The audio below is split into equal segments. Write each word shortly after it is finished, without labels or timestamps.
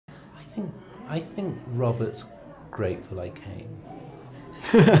I think Robert's grateful I came.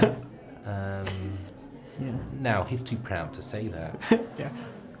 Yeah. Now, he's too proud to say that. Yeah.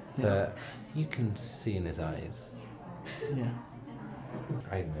 But you can see in his eyes. Yeah.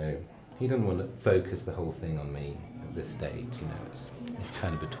 I know. He doesn't want to focus the whole thing on me at this stage, you know, it's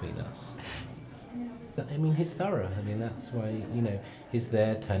kind of between us. But, I mean, he's thorough. I mean, that's why, you know, he's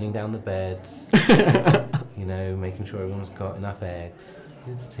there turning down the beds, you know, making sure everyone's got enough eggs.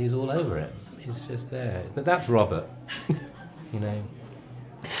 He's all over it. He's just there. But that's Robert, you know.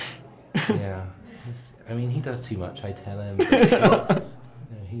 Yeah. I mean, he does too much, I tell him. But,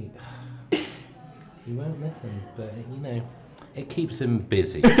 you know, he won't listen, but, you know, it keeps him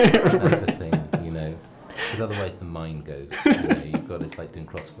busy. That's the thing, you know. Because otherwise the mind goes. You know, you've got, it's like doing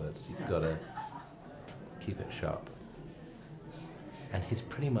crosswords. You've got to keep it sharp. And he's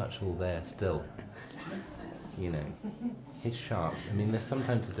pretty much all there still. You know, he's sharp. I mean, there's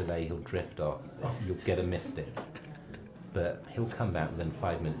sometimes a delay, he'll drift off. You'll get a missed it. But he'll come back within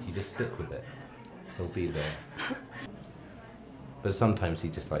 5 minutes. You just stick with it. He'll be there. But sometimes he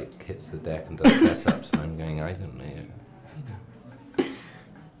just like hits the deck and does press-ups, and I'm going, I don't know.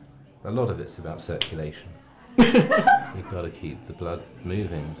 A lot of it's about circulation. You've got to keep the blood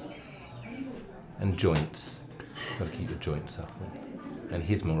moving. And joints. You've got to keep your joints up. And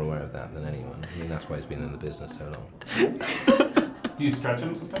he's more aware of that than anyone. I mean, that's why he's been in the business so long. Do you stretch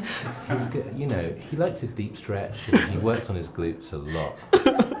him sometimes? He's good, you know, he likes a deep stretch. He works on his glutes a lot.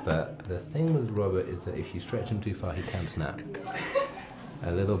 But the thing with Robert is that if you stretch him too far, he can snap.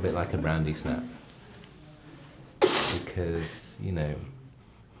 A little bit like a brandy snap. Because, you know,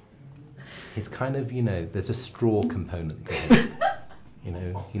 he's kind of, you know, there's a straw component to him.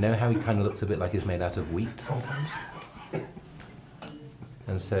 You know how he kind of looks a bit like he's made out of wheat sometimes?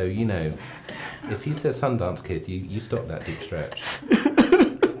 And so, you know, if he says Sundance Kid, you stop that deep stretch.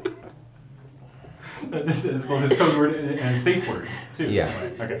 This is both his code word and a safe word, too. Yeah.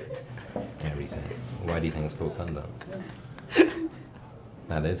 Okay. Everything. Why do you think it's called Sundance?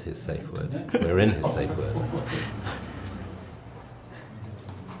 That is his safe word. We're in his safe word.